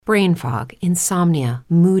Brain fog, insomnia,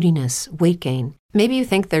 moodiness, weight gain. Maybe you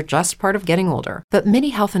think they're just part of getting older, but MIDI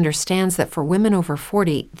Health understands that for women over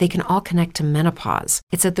 40, they can all connect to menopause.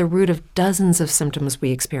 It's at the root of dozens of symptoms we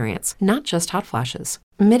experience, not just hot flashes.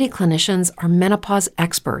 MIDI clinicians are menopause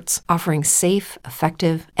experts, offering safe,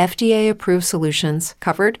 effective, FDA-approved solutions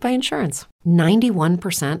covered by insurance.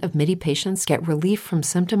 91% of MIDI patients get relief from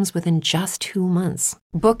symptoms within just 2 months.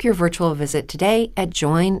 Book your virtual visit today at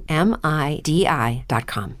joinmidi.com.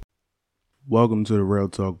 Welcome to the Real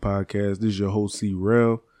Talk Podcast. This is your host, C.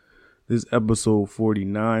 Real. This is episode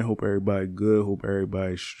 49. Hope everybody good. Hope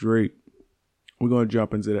everybody straight. We're going to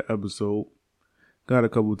jump into the episode. Got a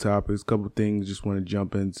couple topics, couple things just want to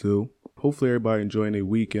jump into. Hopefully everybody enjoying their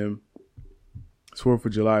weekend. It's 4th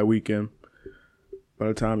of July weekend. By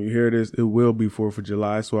the time you hear this, it will be 4th of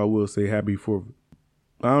July, so I will say happy 4th.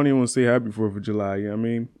 I don't even want to say happy 4th of July, you know what I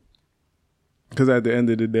mean? Because at the end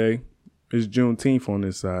of the day, it's Juneteenth on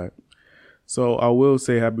this side. So I will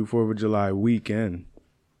say happy 4th of July weekend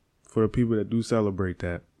for the people that do celebrate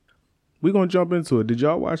that. We're going to jump into it. Did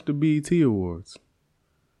y'all watch the BET Awards?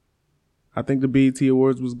 I think the BET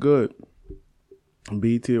Awards was good.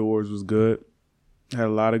 BET Awards was good. Had a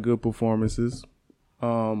lot of good performances.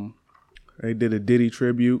 They did a Diddy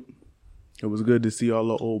tribute. It was good to see all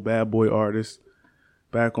the old bad boy artists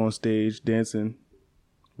back on stage dancing,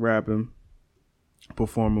 rapping,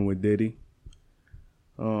 performing with Diddy.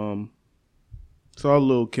 Saw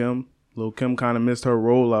Lil' Kim. Lil' Kim kind of missed her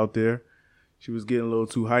role out there. She was getting a little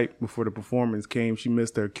too hyped before the performance came. She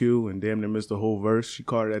missed her cue and damn near missed the whole verse. She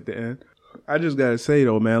caught it at the end. I just got to say,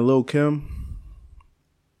 though, man, Lil' Kim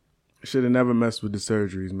should have never messed with the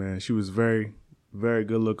surgeries, man. She was very, very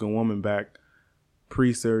good-looking woman back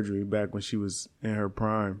pre-surgery, back when she was in her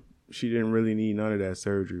prime. She didn't really need none of that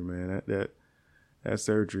surgery, man. That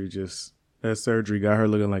surgery got her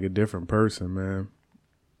looking like a different person, man.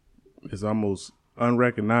 It's almost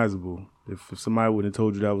unrecognizable. If somebody would have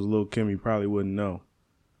told you that was Lil' Kim, you probably wouldn't know.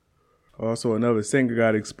 Also, another singer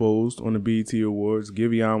got exposed on the BET Awards.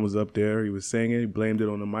 Giveon was up there. He was singing. He blamed it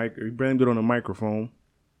on the mic. He blamed it on the microphone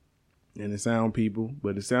and the sound people,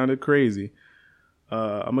 but it sounded crazy.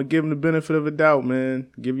 I'm gonna give him the benefit of the doubt,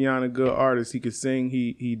 man. Giveon a good artist. He could sing.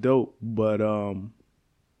 He dope. But I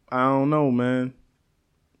don't know, man.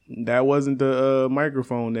 That wasn't the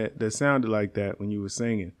microphone that sounded like that when you were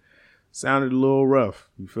singing. Sounded a little rough.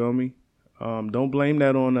 You feel me? Don't blame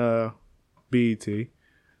that on BET.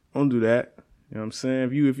 Don't do that. You know what I'm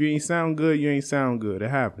saying? If you ain't sound good, you ain't sound good. It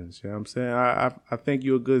happens. You know what I'm saying? I think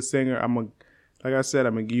you're a good singer. Like I said,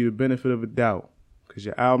 I'm gonna give you the benefit of the doubt because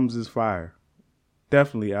your albums is fire.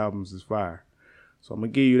 Definitely albums is fire. So I'm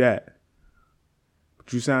gonna give you that.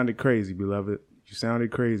 But you sounded crazy, beloved. You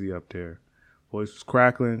sounded crazy up there. Voice was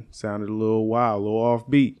crackling. Sounded a little wild, a little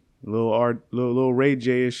offbeat. Little Ray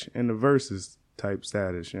J-ish in the verses type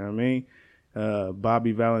status, you know what I mean?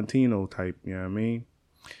 Bobby Valentino type, you know what I mean?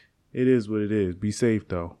 It is what it is. Be safe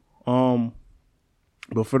though.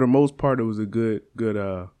 But for the most part, it was a good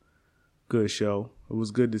show. It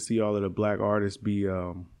was good to see all of the black artists be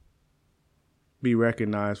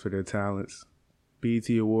recognized for their talents. BET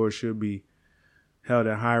Awards should be held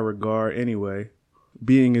in high regard anyway,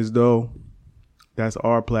 being as though that's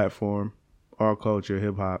our platform, our culture,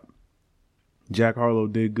 hip hop. Jack Harlow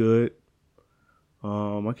did good.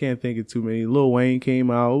 I can't think of too many. Lil Wayne came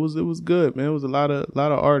out. It was good, man. It was a lot of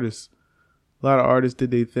artists. A lot of artists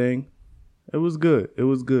did their thing. It was good.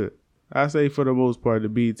 I say for the most part, the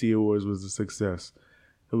BET Awards was a success.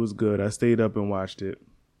 It was good. I stayed up and watched it.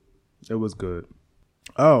 It was good.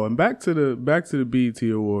 Oh, and back to the BET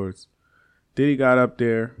Awards. Diddy got up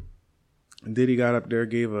there, gave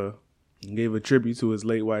a tribute to his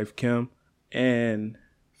late wife Kim, and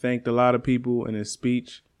thanked a lot of people in his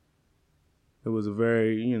speech. It was a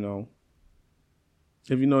very,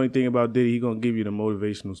 if you know anything about Diddy, he's gonna give you the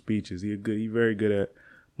motivational speeches. He's very good at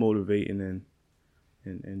motivating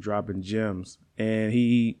and dropping gems. And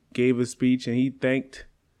he gave a speech and he thanked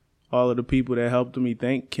all of the people that helped him. He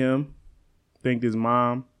thanked Kim, thanked his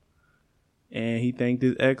mom, and he thanked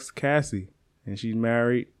his ex Cassie. And she's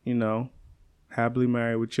married, happily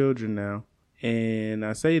married with children now. And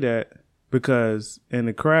I say that because in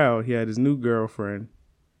the crowd, he had his new girlfriend,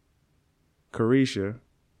 Caresha,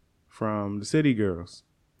 from the City Girls,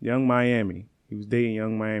 Young Miami. He was dating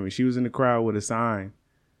Young Miami. She was in the crowd with a sign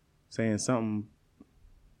saying something.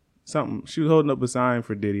 She was holding up a sign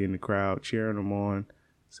for Diddy in the crowd, cheering him on,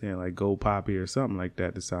 saying like "Go Poppy" or something like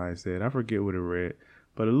that. The sign said. I forget what it read,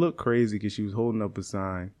 but it looked crazy because she was holding up a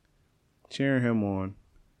sign, cheering him on,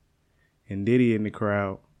 and Diddy in the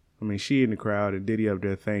crowd. She in the crowd and Diddy up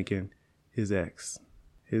there thanking his ex,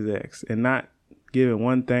 and not giving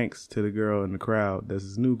one thanks to the girl in the crowd. That's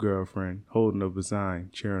his new girlfriend, holding up a sign,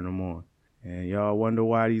 cheering him on. And y'all wonder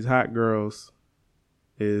why these hot girls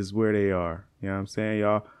is where they are. You know what I'm saying?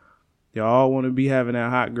 Y'all all want to be having that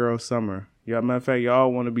hot girl summer. Matter of fact,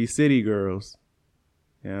 y'all want to be city girls.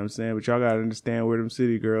 You know what I'm saying? But y'all got to understand where them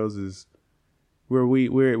city girls is, where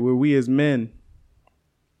we as men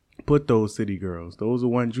put those city girls. Those are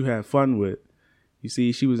ones you have fun with. You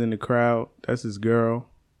see, she was in the crowd. That's his girl.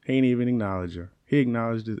 He ain't even acknowledge her. He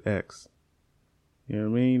acknowledged his ex. You know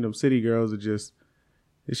what I mean? Them city girls are just,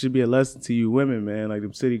 it should be a lesson to you women, man. Like,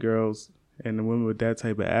 them city girls and the women with that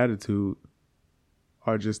type of attitude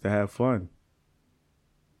are just to have fun.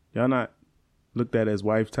 Y'all not looked at as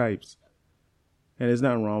wife types. And there's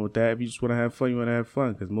nothing wrong with that. If you just want to have fun, you want to have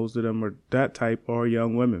fun. Because most of them are that type are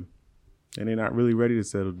young women. And they're not really ready to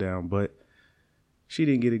settle down. But she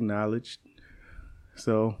didn't get acknowledged.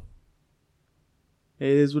 So it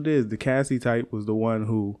is what it is. The Cassie type was the one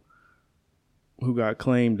who got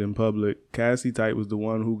claimed in public. Cassie type was the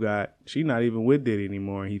one who got, she not even with Diddy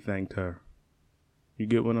anymore, and he thanked her. You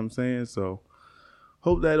get what I'm saying? So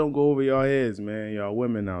hope that don't go over y'all heads, man. Y'all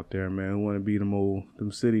women out there, man, who want to be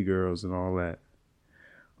them city girls and all that.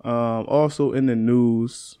 Also in the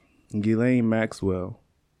news, Ghislaine Maxwell,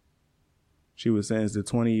 she was sentenced to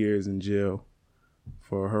 20 years in jail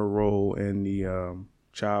for her role in the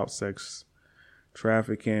child sex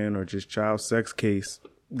trafficking or just child sex case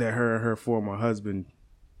that her and her former husband,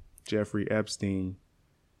 Jeffrey Epstein,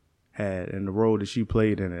 had, and the role that she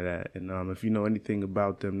played in it at. And if you know anything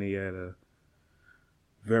about them, they had a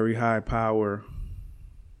very high power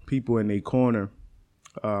people in their corner,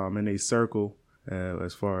 in their circle,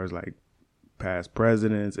 as far as like past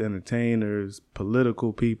presidents, entertainers,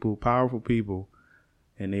 political people, powerful people.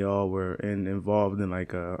 And they all were involved in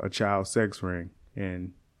like a child sex ring.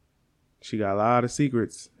 And she got a lot of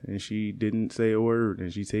secrets, and she didn't say a word,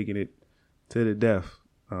 and she's taking it to the death.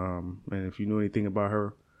 And if you know anything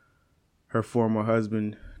about her former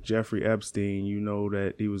husband, Jeffrey Epstein, you know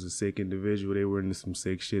that he was a sick individual. They were into some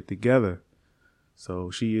sick shit together.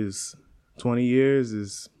 So she is 20 years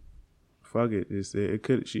is, fuck it.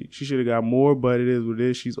 She should have got more, but it is what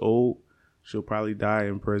it is. She's old. She'll probably die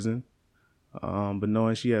in prison. But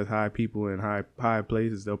knowing she has high people in high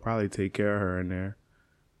places, they'll probably take care of her in there,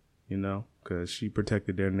 you know, because she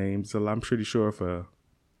protected their names. So I'm pretty sure if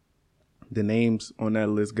the names on that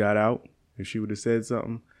list got out, if she would have said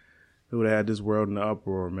something, it would have had this world in the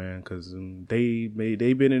uproar, man, because they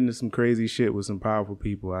been into some crazy shit with some powerful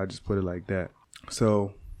people. I just put it like that.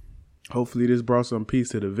 So hopefully this brought some peace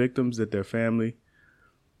to the victims, to the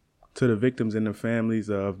victims and the families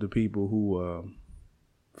of the people who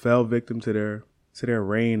fell victim to their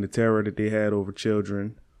reign, the terror that they had over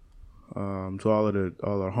children, to all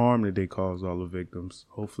the harm that they caused all the victims.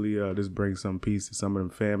 Hopefully this brings some peace to some of them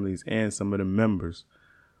families and some of the members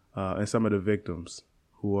and some of the victims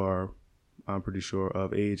who are, I'm pretty sure,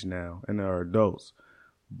 of age now and are adults.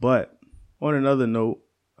 But on another note,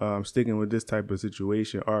 sticking with this type of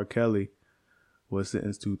situation, R. Kelly was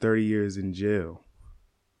sentenced to 30 years in jail.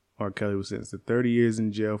 R. Kelly was sentenced to 30 years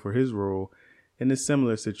in jail for his role in a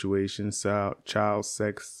similar situation, child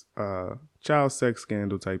sex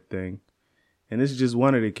scandal type thing. And this is just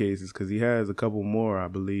one of the cases, because he has a couple more, I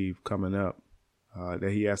believe, coming up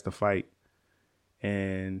that he has to fight.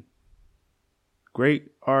 And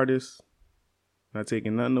great artist, not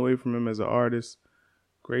taking nothing away from him as an artist.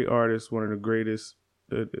 Great artist, one of the greatest,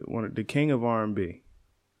 the king of R&B.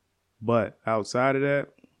 But outside of that,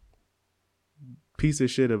 piece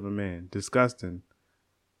of shit of a man, disgusting,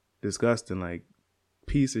 like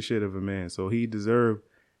piece of shit of a man. So he deserved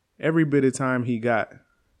every bit of time he got,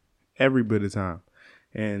 every bit of time.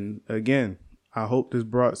 And again, I hope this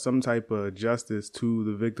brought some type of justice to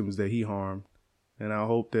the victims that he harmed, and I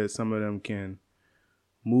hope that some of them can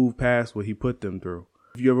move past what he put them through.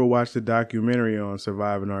 If you ever watched the documentary on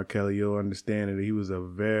surviving R. Kelly, you'll understand that he was a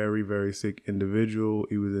very, very sick individual.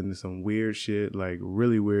 He was into some weird shit, like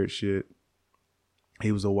really weird shit.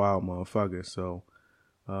 He was a wild motherfucker. So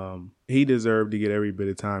he deserved to get every bit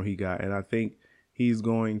of time he got. And I think he's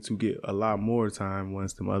going to get a lot more time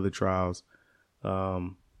once them other trials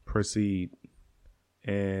proceed.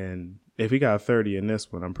 And if he got 30 in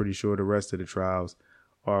this one, I'm pretty sure the rest of the trials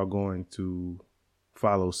are going to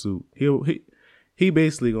follow suit. He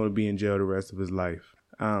basically going to be in jail the rest of his life.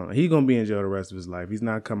 He's going to be in jail the rest of his life. He's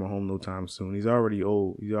not coming home no time soon. He's already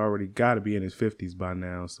old. He's already got to be in his 50s by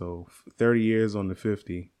now. So 30 years on the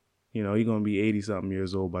 50, you know, he's going to be 80 something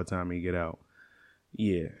years old by the time he get out.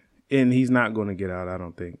 Yeah. And he's not going to get out, I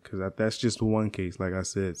don't think, because that's just one case, like I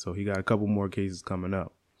said. So he got a couple more cases coming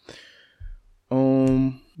up.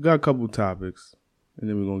 Got a couple topics. and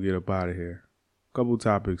then we're going to get up out of here. Couple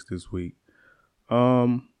topics this week.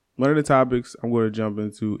 One of the topics I'm going to jump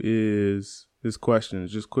into is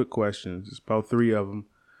questions, just quick questions. It's about 3 of them,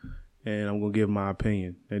 and I'm going to give my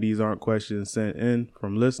opinion. Now, these aren't questions sent in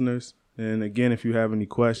from listeners. And again, if you have any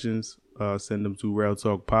questions, send them to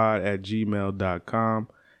railtalkpod@gmail.com,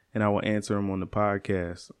 and I will answer them on the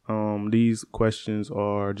podcast. These questions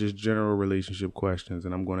are just general relationship questions,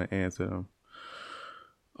 and I'm going to answer them.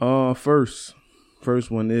 First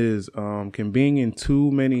one is, can being in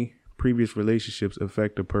too many previous relationships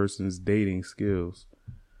affect a person's dating skills?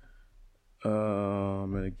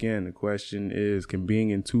 And again, the question is, can being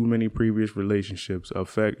in too many previous relationships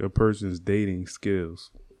affect a person's dating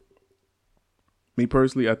skills? Me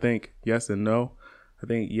personally, I think yes and no. I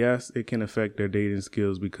think yes, it can affect their dating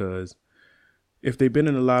skills because if they've been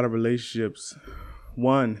in a lot of relationships,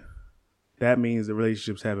 one, that means the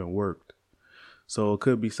relationships haven't worked. So it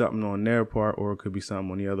could be something on their part or it could be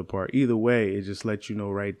something on the other part. Either way, it just lets you know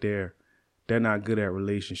right there they're not good at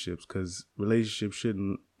relationships, because relationships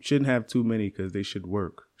shouldn't have too many, because they should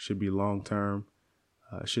work. Should be long term.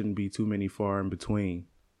 Shouldn't be too many far in between.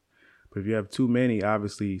 But if you have too many,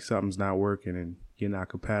 obviously something's not working and you're not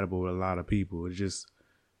compatible with a lot of people. It's just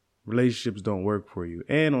relationships don't work for you.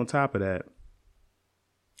 And on top of that,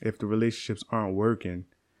 if the relationships aren't working,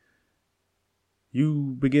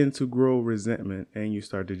 you begin to grow resentment and you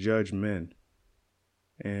start to judge men.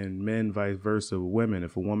 And men vice versa with women.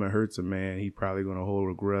 If a woman hurts a man, he's probably going to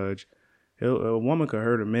hold a grudge. A woman could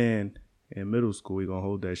hurt a man in middle school. He's going to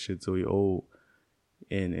hold that shit till he's old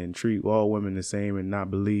and treat all women the same and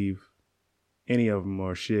not believe any of them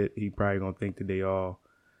are shit. He probably going to think that they all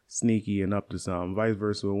sneaky and up to something. Vice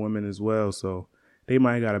versa with women as well. So they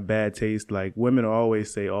might got a bad taste. Like women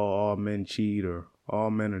always say, oh, all men cheat or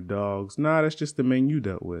all men are dogs. Nah, that's just the men you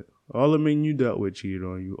dealt with. All the men you dealt with cheated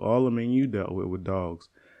on you. All the men you dealt with dogs.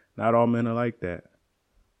 Not all men are like that.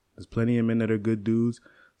 There's plenty of men that are good dudes.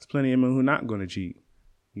 There's plenty of men who are not going to cheat.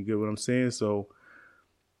 You get what I'm saying? So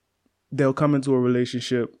they'll come into a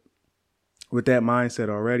relationship with that mindset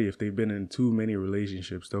already. If they've been in too many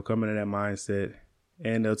relationships, they'll come into that mindset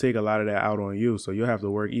and they'll take a lot of that out on you. So you'll have to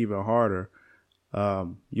work even harder.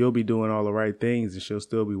 You'll be doing all the right things and she'll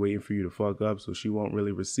still be waiting for you to fuck up. So she won't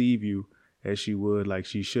really receive you as she would, like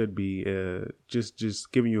she should be,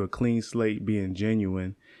 just giving you a clean slate, being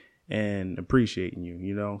genuine and appreciating you,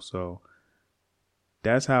 you know? So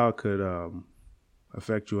that's how it could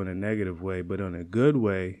affect you in a negative way. But in a good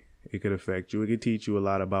way, it could affect you. It could teach you a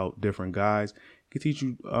lot about different guys. It could teach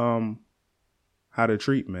you how to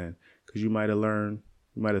treat men, because you might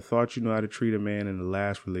have thought you know how to treat a man in the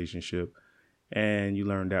last relationship, and you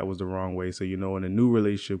learned that was the wrong way. So, you know, in a new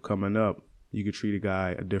relationship coming up, you could treat a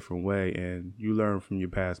guy a different way, and you learn from your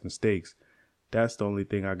past mistakes. That's the only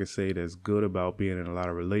thing I could say that's good about being in a lot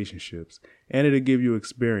of relationships. And it'll give you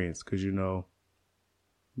experience, because, you know,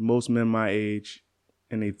 most men my age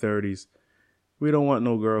in their 30s, we don't want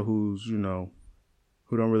no girl who's, you know,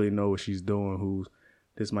 who don't really know what she's doing,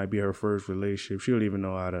 this might be her first relationship. She don't even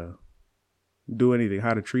know how to do anything,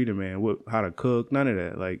 how to treat a man, how to cook, none of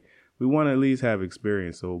that. Like, we want to at least have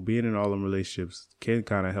experience. So being in all them relationships can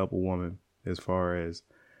kind of help a woman as far as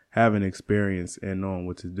having experience and knowing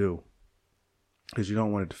what to do. Because you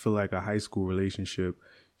don't want it to feel like a high school relationship.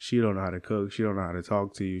 She don't know how to cook. She don't know how to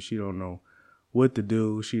talk to you. She don't know what to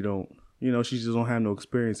do. She just don't have no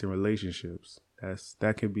experience in relationships.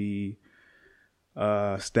 That could be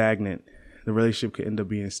stagnant. The relationship could end up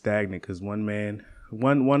being stagnant because one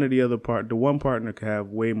partner could have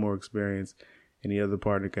way more experience and the other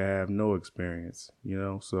partner could have no experience, you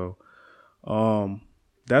know? So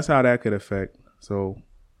that's how that could affect. So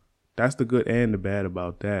that's the good and the bad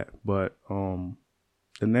about that. But the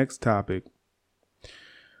next topic,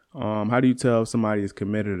 how do you tell if somebody is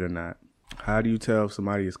committed or not? How do you tell if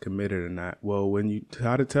somebody is committed or not? Well,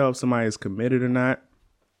 how to tell if somebody is committed or not,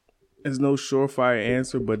 there's no surefire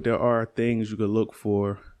answer, but there are things you could look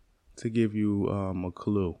for to give you a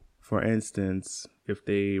clue. For instance, if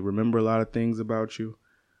they remember a lot of things about you,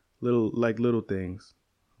 little things.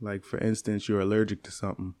 Like, for instance, you're allergic to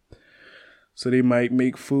something. So they might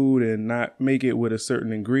make food and not make it with a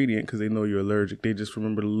certain ingredient because they know you're allergic. They just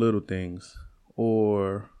remember the little things.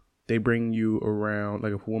 Or they bring you around,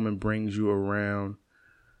 like if a woman brings you around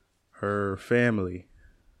her family,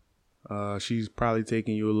 she's probably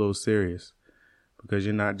taking you a little serious because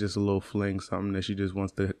you're not just a little fling, something that she just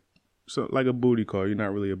wants to, so like a booty call. You're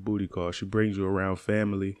not really a booty call. She brings you around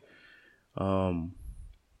family.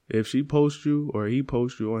 If she posts you or he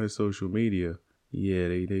posts you on his social media, yeah,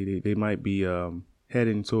 they might be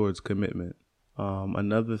heading towards commitment.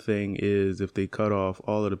 Another thing is if they cut off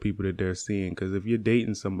all of the people that they're seeing, because if you're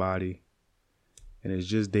dating somebody and it's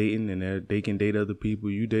just dating and they can date other people,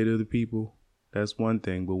 you date other people, that's one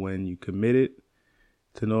thing. But when you committed,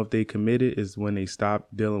 to know if they committed is when they stop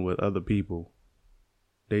dealing with other people.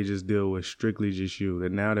 They just deal with strictly just you.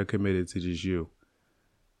 And now they're committed to just you.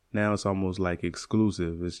 Now it's almost like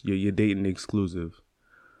exclusive. You're dating exclusive.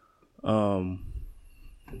 That's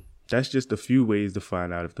just a few ways to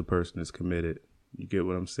find out if the person is committed. You get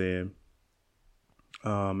what I'm saying?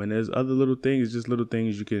 And there's other little things, just little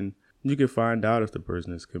things you can find out if the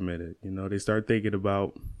person is committed. You know, they start thinking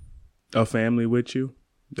about a family with you.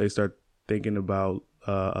 They start thinking about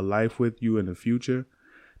a life with you in the future.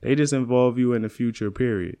 They just involve you in the future,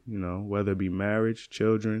 period. You know, whether it be marriage,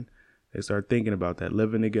 children. They start thinking about that,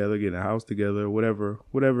 living together, getting a house together, whatever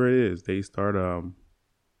it is. They start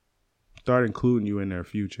including you in their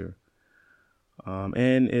future.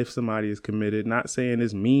 And if somebody is committed, not saying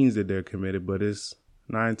this means that they're committed, but it's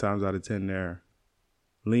 9 times out of 10 they're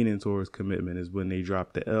leaning towards commitment is when they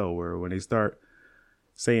drop the L word, when they start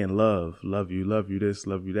saying love you this,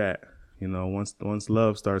 love you that. You know, once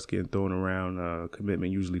love starts getting thrown around,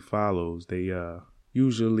 commitment usually follows. They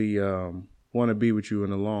usually want to be with you in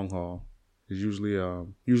the long haul. It's usually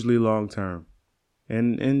long term.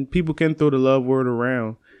 And people can throw the love word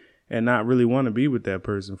around and not really want to be with that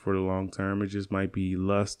person for the long term. It just might be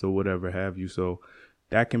lust or whatever have you. So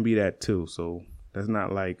that can be that too. So that's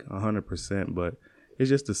not like 100%, but it's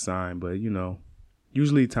just a sign. But, you know,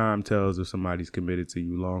 usually time tells if somebody's committed to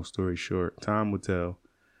you. Long story short, time will tell.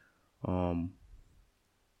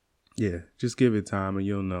 Yeah, just give it time and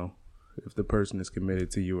you'll know if the person is committed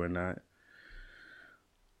to you or not.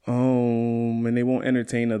 And they won't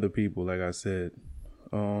entertain other people, like I said.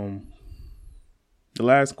 The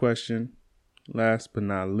last question, last but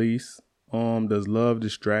not least, does love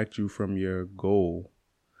distract you from your goal?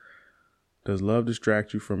 Does love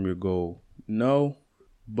distract you from your goal? No,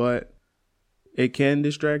 but it can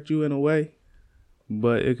distract you in a way,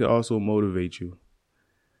 but it could also motivate you.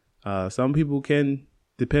 Some people can,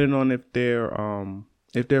 depending on if they're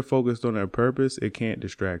focused on their purpose, it can't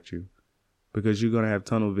distract you because you're going to have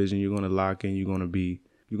tunnel vision. You're going to lock in. You're going to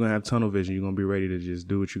have tunnel vision. You're going to be ready to just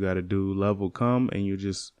do what you got to do. Love will come and you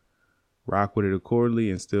just rock with it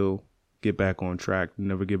accordingly and still get back on track. You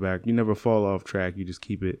never fall off track. You just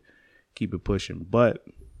keep it pushing. But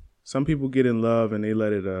some people get in love and they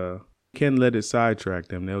can let it sidetrack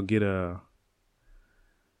them. They'll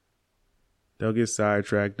get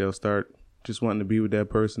sidetracked. They'll start just wanting to be with that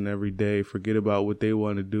person every day, forget about what they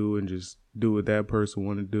want to do and just do what that person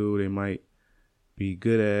want to do. They might be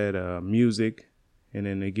good at music, and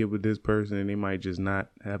then they get with this person and they might just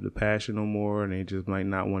not have the passion no more, and they just might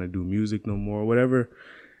not want to do music no more. Whatever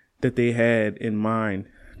that they had in mind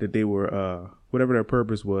that they were, whatever their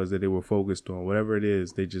purpose was that they were focused on, whatever it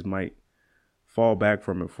is, they just might fall back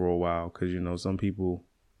from it for a while. Because, you know, some people,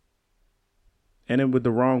 and then with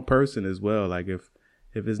the wrong person as well. Like if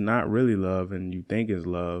it's not really love and you think it's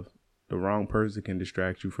love, the wrong person can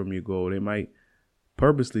distract you from your goal. They might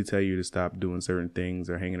purposely tell you to stop doing certain things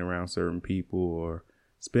or hanging around certain people or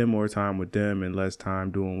spend more time with them and less time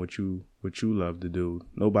doing what you love to do.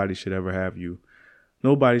 Nobody should ever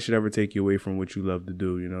take you away from what you love to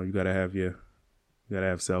do. You know, you gotta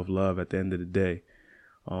have self-love at the end of the day.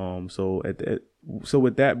 So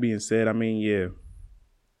with that being said, I mean, yeah,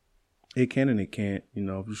 it can and it can't. You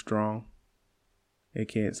know, if you're strong, it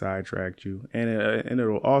can't sidetrack you, and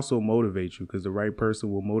it'll also motivate you because the right person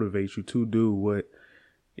will motivate you to do what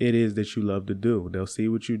it is that you love to do. They'll see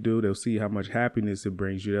what you do. They'll see how much happiness it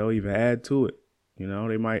brings you. They'll even add to it. You know,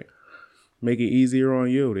 they might make it easier on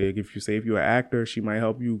you. If you're an actor, she might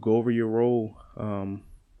help you go over your role, go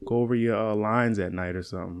over your lines at night or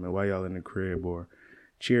something while y'all in the crib, or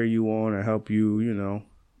cheer you on or help you, you know,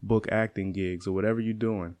 book acting gigs or whatever you're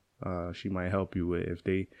doing. She might help you with if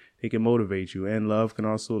they can motivate you. And love can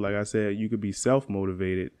also, like I said, you could be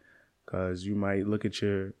self-motivated because you might look at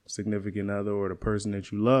your significant other or the person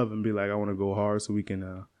that you love and be like, I want to go hard so we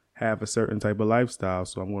can have a certain type of lifestyle.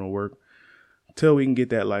 So I'm going to work till we can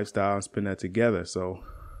get that lifestyle and spend that together. So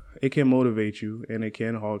it can motivate you and it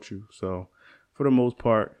can halt you. So for the most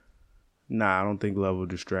part, I don't think love will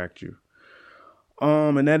distract you.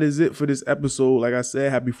 And that is it for this episode. Like I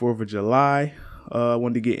said, happy 4th of July. I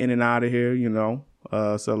wanted to get in and out of here, you know,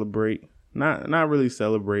 celebrate, not really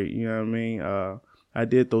celebrate, you know what I mean? I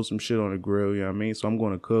did throw some shit on the grill, you know what I mean? So I'm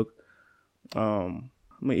going to cook. I'm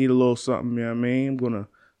going to eat a little something, you know what I mean? I'm going to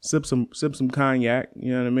sip some cognac,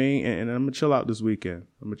 you know what I mean? And I'm going to chill out this weekend.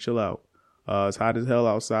 I'm going to chill out. It's hot as hell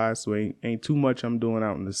outside, so ain't too much I'm doing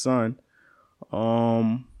out in the sun.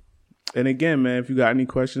 And again, man, if you got any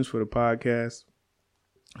questions for the podcast,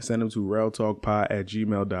 send them to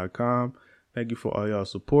reltalkpod@gmail.com. Thank you for all y'all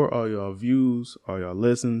support, all y'all views, all y'all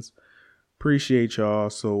listens. Appreciate y'all.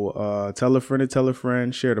 So tell a friend,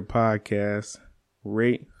 share the podcast,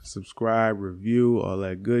 rate, subscribe, review, all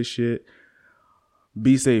that good shit.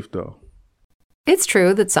 Be safe, though. It's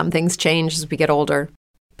true that some things change as we get older.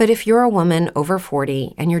 But if you're a woman over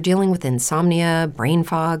 40 and you're dealing with insomnia, brain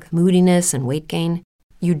fog, moodiness, and weight gain,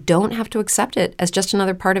 you don't have to accept it as just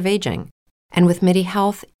another part of aging. And with MIDI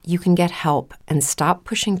Health, you can get help and stop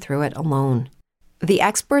pushing through it alone. The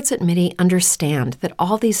experts at MIDI understand that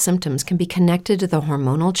all these symptoms can be connected to the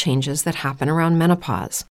hormonal changes that happen around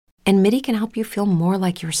menopause. And MIDI can help you feel more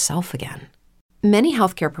like yourself again. Many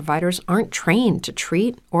healthcare providers aren't trained to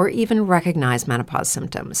treat or even recognize menopause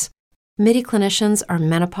symptoms. MIDI clinicians are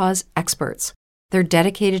menopause experts. They're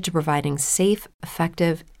dedicated to providing safe,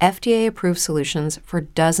 effective, FDA-approved solutions for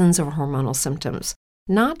dozens of hormonal symptoms,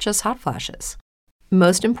 not just hot flashes.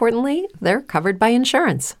 Most importantly, they're covered by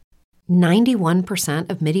insurance.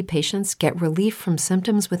 91% of MIDI patients get relief from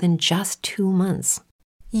symptoms within just 2 months.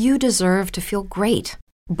 You deserve to feel great.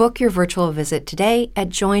 Book your virtual visit today at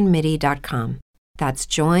joinmidi.com. That's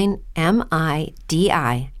joinmidi.com.